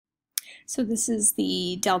So this is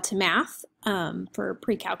the DeltaMath for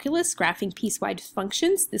pre-calculus, graphing piecewise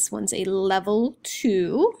functions. This one's a level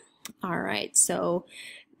 2. All right, so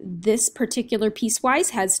this particular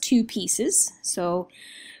piecewise has two pieces. So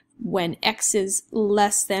when x is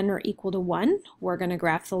less than or equal to 1, we're going to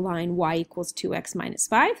graph the line y equals 2x minus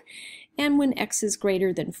 5. And when x is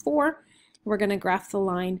greater than 4, we're going to graph the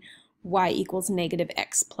line y equals negative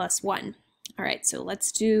x plus 1. All right, so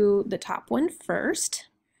let's do the top one first.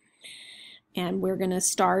 And we're going to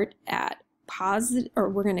start at positive, or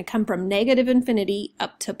we're going to come from negative infinity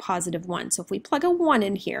up to positive 1. So if we plug a 1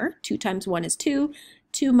 in here, 2 times 1 is 2,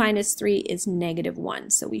 2 minus 3 is negative 1.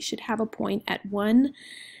 So we should have a point at 1,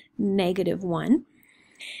 negative 1.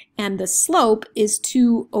 And the slope is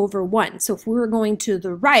 2 over 1. So if we were going to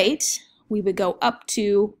the right, we would go up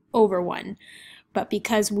 2 over 1. But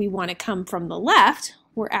because we want to come from the left,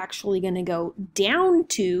 we're actually going to go down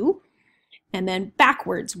 2 and then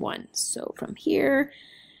backwards 1. So from here,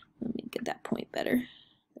 let me get that point better.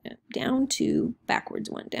 Down 2, backwards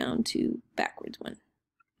 1, down 2, backwards 1.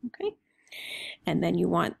 Okay? And then you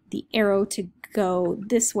want the arrow to go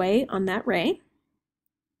this way on that ray.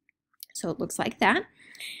 So it looks like that.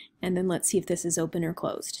 And then let's see if this is open or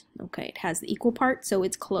closed. Okay, it has the equal part, so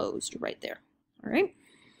it's closed right there. All right?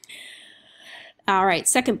 All right,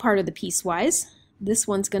 second part of the piecewise. This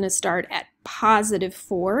one's going to start at positive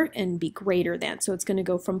 4 and be greater than. So it's going to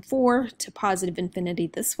go from 4 to positive infinity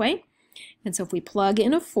this way. And so if we plug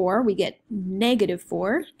in a 4, we get negative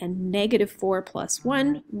 4. And negative 4 plus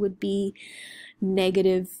 1 would be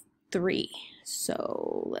negative 3.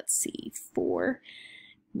 So let's see, 4,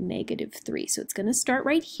 negative 3. So it's going to start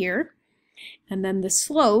right here. And then the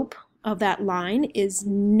slope of that line is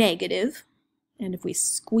negative. And if we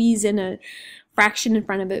squeeze in a fraction in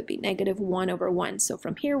front of it, it'd be negative 1 over 1. So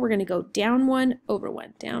from here, we're going to go down 1 over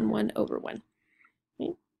 1, down 1 over 1.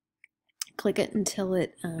 Okay. Click it until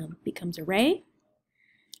it becomes a ray.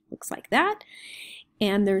 Looks like that.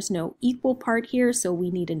 And there's no equal part here, so we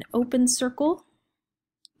need an open circle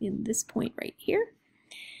in this point right here.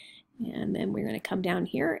 And then we're going to come down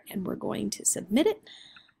here and we're going to submit it.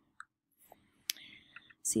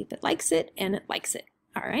 See if it likes it, and it likes it.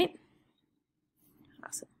 All right.